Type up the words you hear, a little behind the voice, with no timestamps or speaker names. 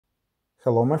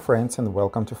Hello my friends and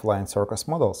welcome to Flying Circus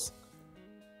Models.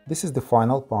 This is the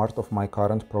final part of my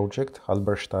current project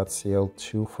Halberstadt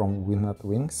Cl.II from Wingnut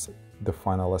Wings, the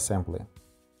final assembly.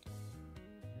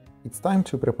 It's time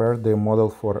to prepare the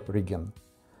model for rigging.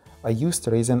 I used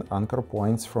resin anchor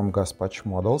points from Gaspach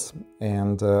models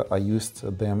and I used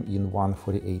them in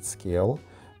 1/48 scale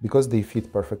because they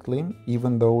fit perfectly,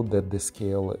 even though that the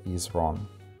scale is wrong.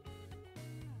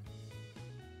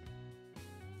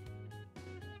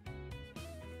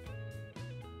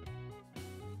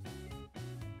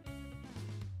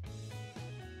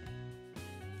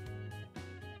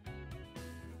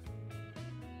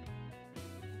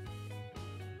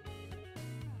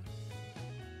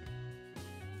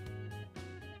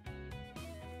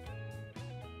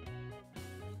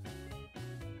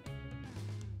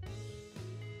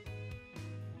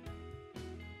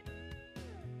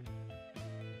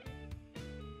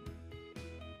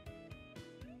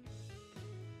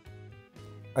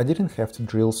 I didn't have to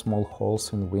drill small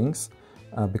holes in wings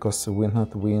because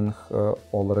Wingnut Wing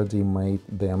already made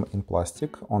them in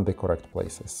plastic on the correct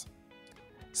places.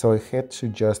 So I had to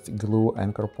just glue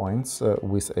anchor points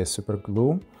with a super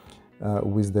glue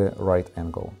with the right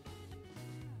angle.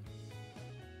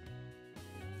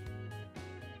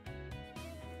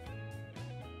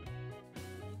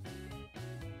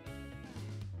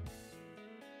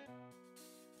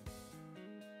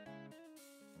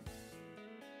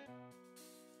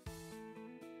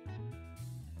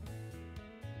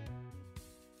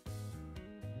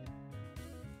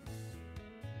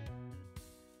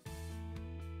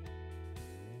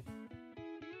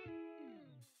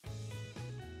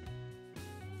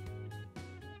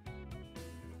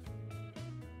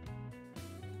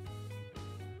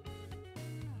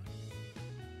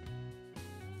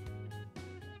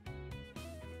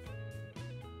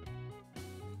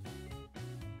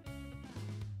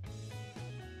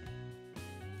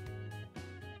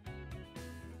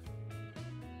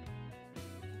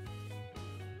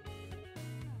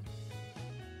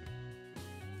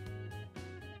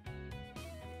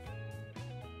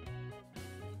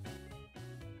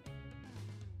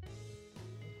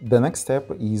 The next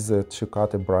step is to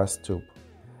cut a brass tube.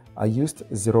 I used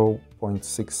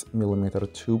 0.6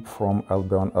 mm tube from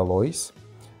Albion Alloys.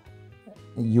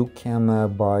 You can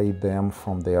buy them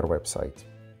from their website.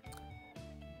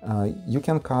 You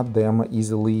can cut them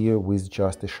easily with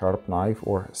just a sharp knife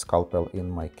or scalpel in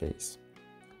my case.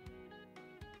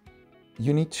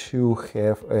 You need to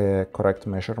have a correct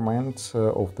measurement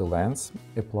of the lens,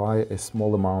 apply a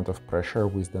small amount of pressure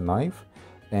with the knife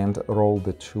and roll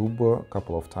the tube a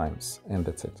couple of times, and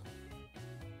that's it.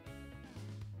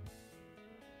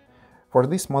 For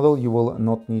this model you will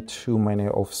not need too many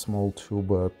of small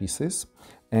tube pieces,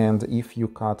 and if you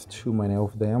cut too many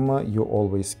of them, you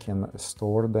always can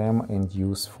store them and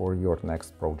use for your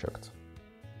next project.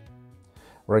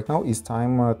 Right now it's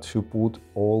time to put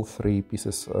all three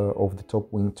pieces of the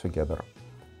top wing together.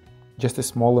 Just a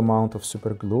small amount of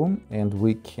super glue and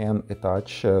we can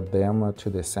attach them to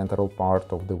the central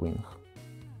part of the wing.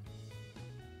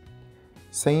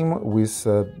 Same with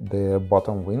the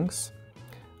bottom wings.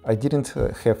 I didn't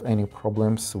have any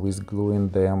problems with gluing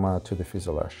them to the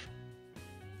fuselage.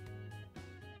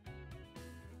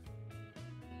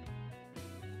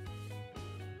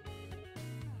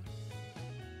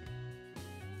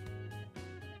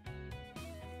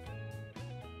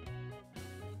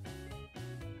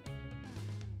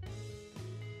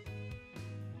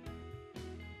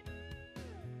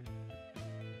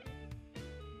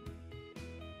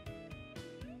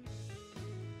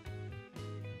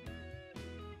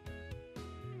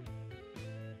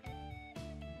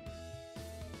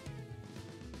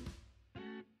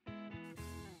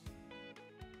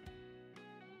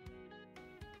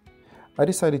 I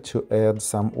decided to add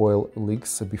some oil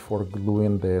leaks before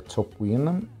gluing the top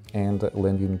wing and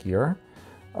landing gear.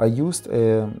 I used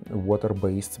a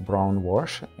water-based brown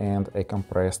wash and a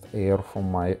compressed air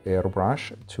from my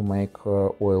airbrush to make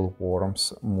oil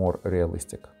worms more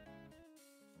realistic.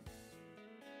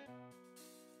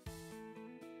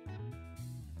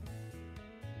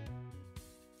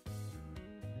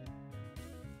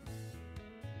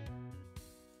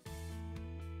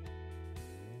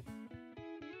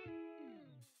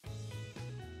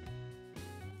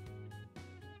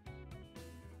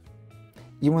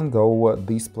 Even though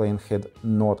this plane had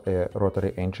not a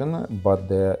rotary engine, but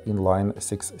the inline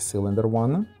 6-cylinder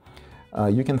one,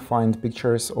 you can find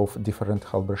pictures of different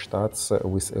Halberstadts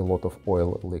with a lot of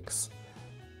oil leaks.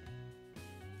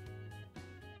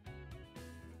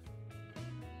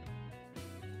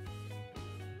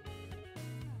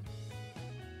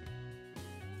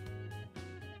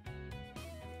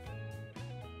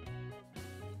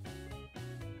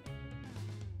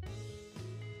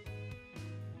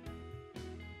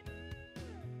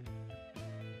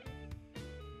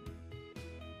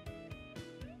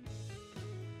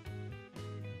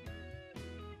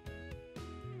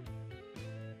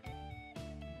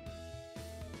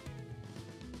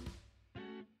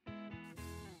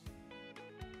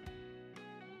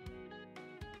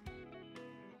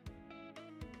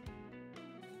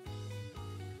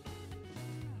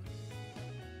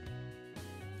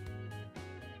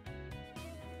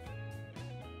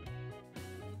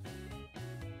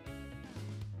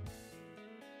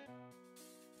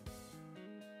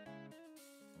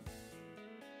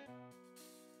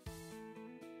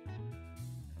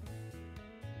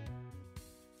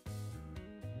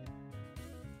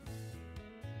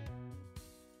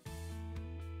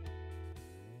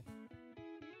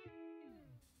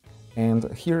 And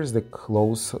here's the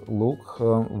close look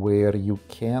where you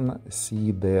can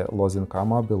see the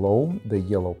lozinkama below the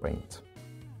yellow paint.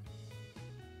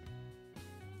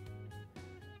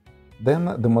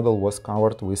 Then the model was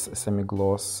covered with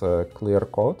semi-gloss clear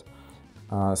coat,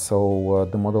 so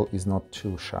the model is not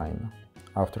too shiny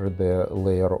after the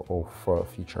layer of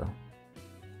feature.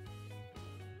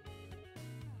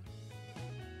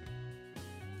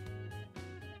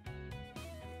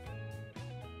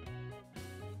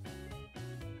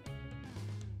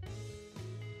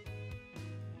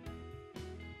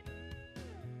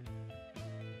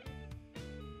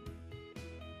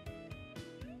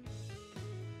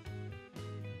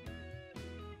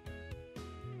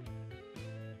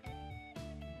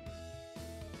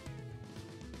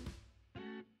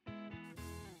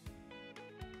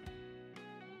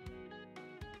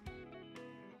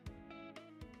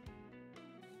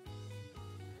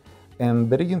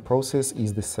 And the rigging process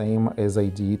is the same as I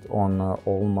did on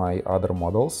all my other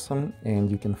models, and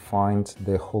you can find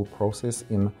the whole process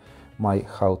in my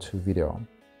how-to video.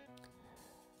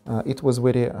 It was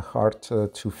very hard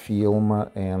to film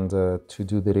and to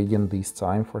do the rigging this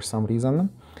time for some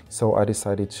reason, so I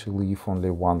decided to leave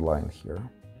only one line here.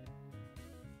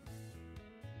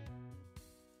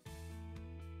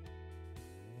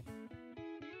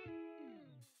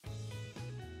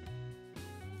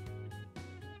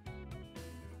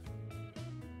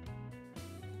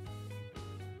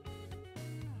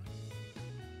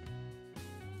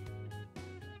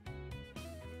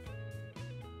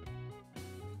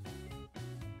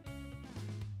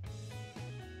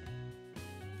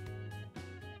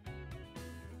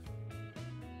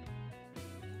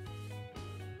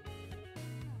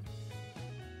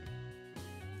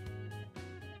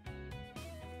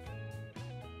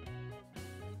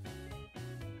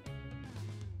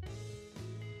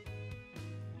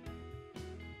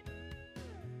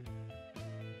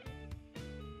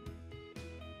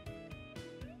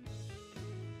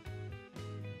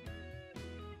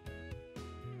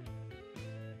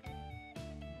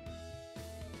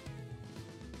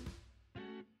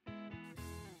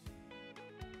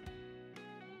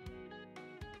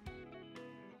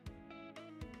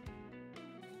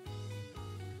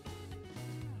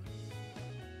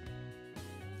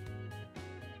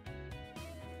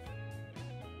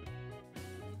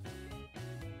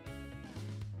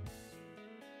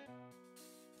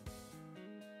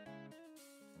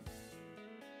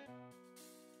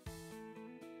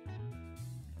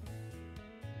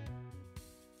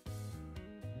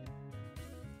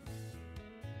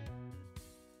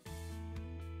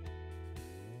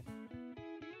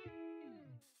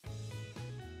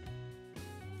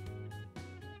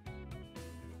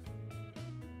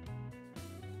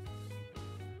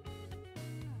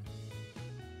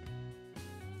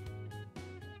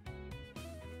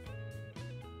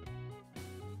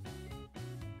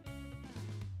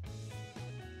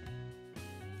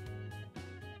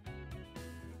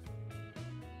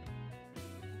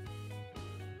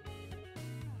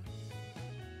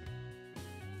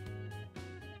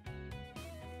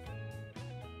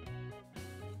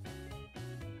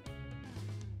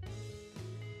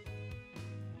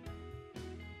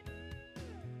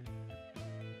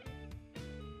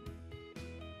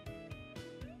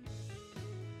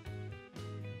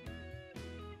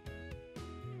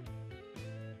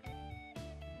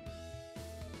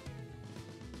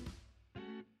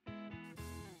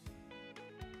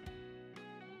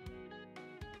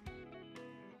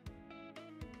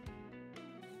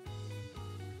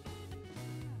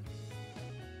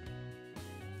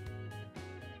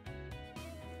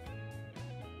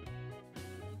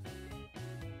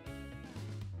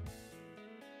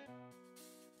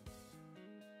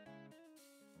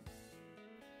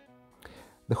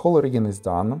 The whole rigging is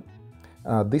done.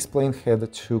 This plane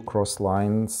had two cross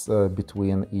lines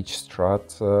between each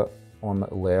strut on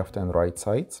left and right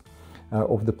sides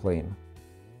of the plane.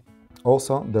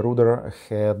 Also, the rudder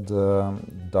had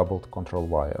doubled control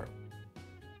wire.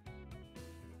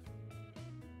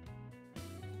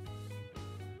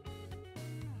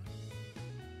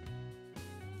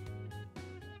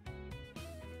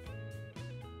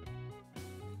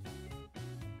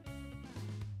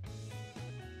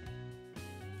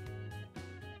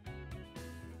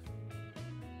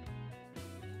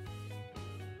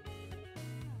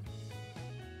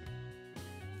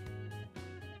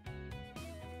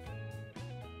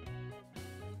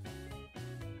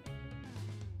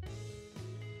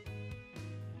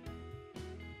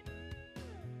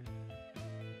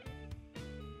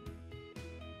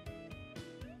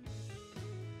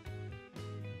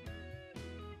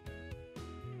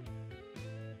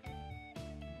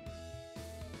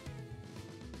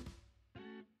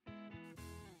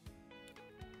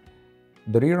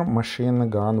 The rear machine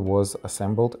gun was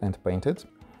assembled and painted,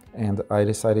 and I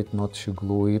decided not to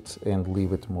glue it and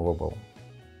leave it movable.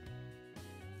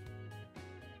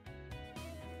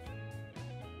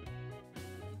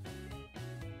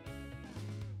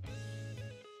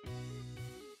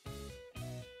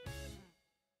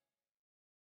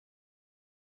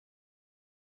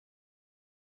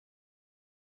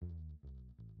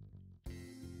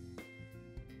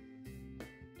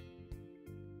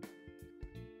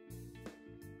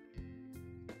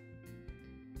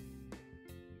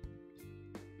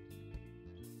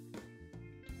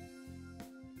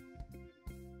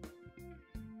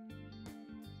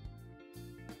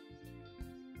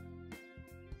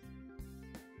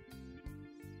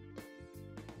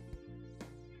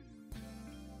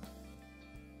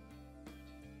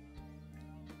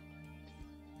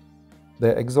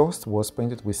 The exhaust was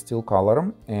painted with steel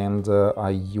color, and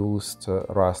I used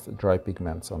rust dry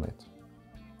pigments on it.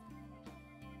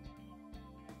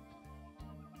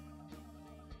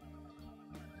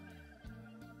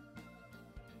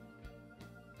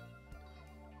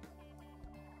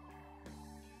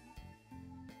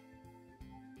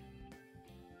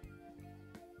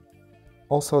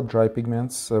 Also, dry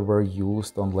pigments were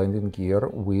used on landing gear,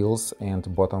 wheels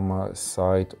and bottom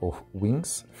side of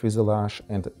wings, fuselage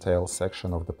and tail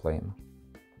section of the plane.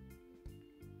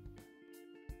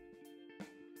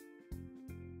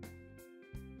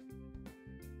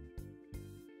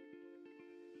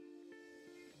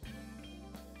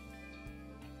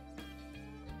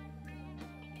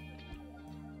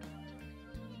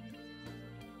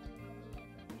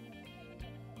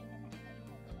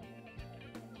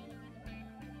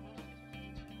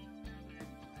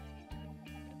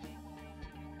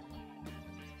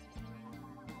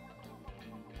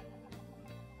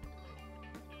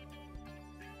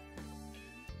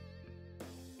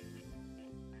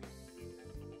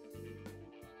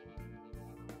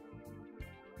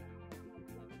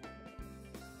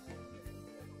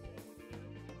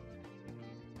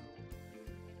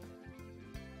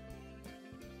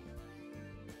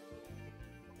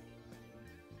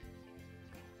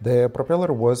 The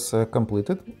propeller was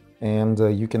completed, and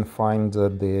you can find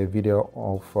the video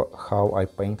of how I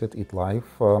painted it live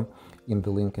in the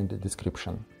link in the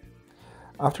description.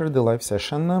 After the live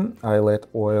session, I let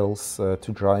oils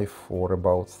to dry for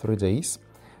about 3 days,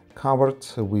 covered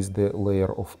with the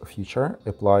layer of future,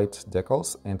 applied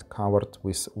decals and covered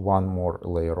with one more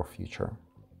layer of future.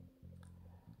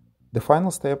 The final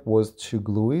step was to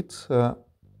glue it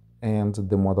and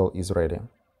the model is ready.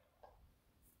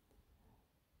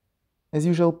 As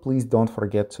usual, please don't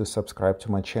forget to subscribe to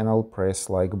my channel, press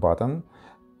like button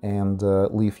and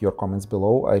leave your comments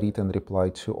below. I read and reply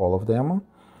to all of them.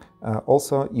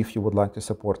 Also, if you would like to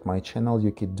support my channel,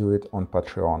 you could do it on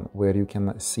Patreon, where you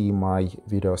can see my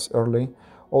videos early.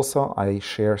 Also, I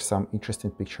share some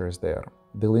interesting pictures there.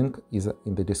 The link is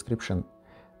in the description.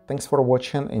 Thanks for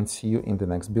watching and see you in the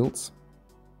next builds.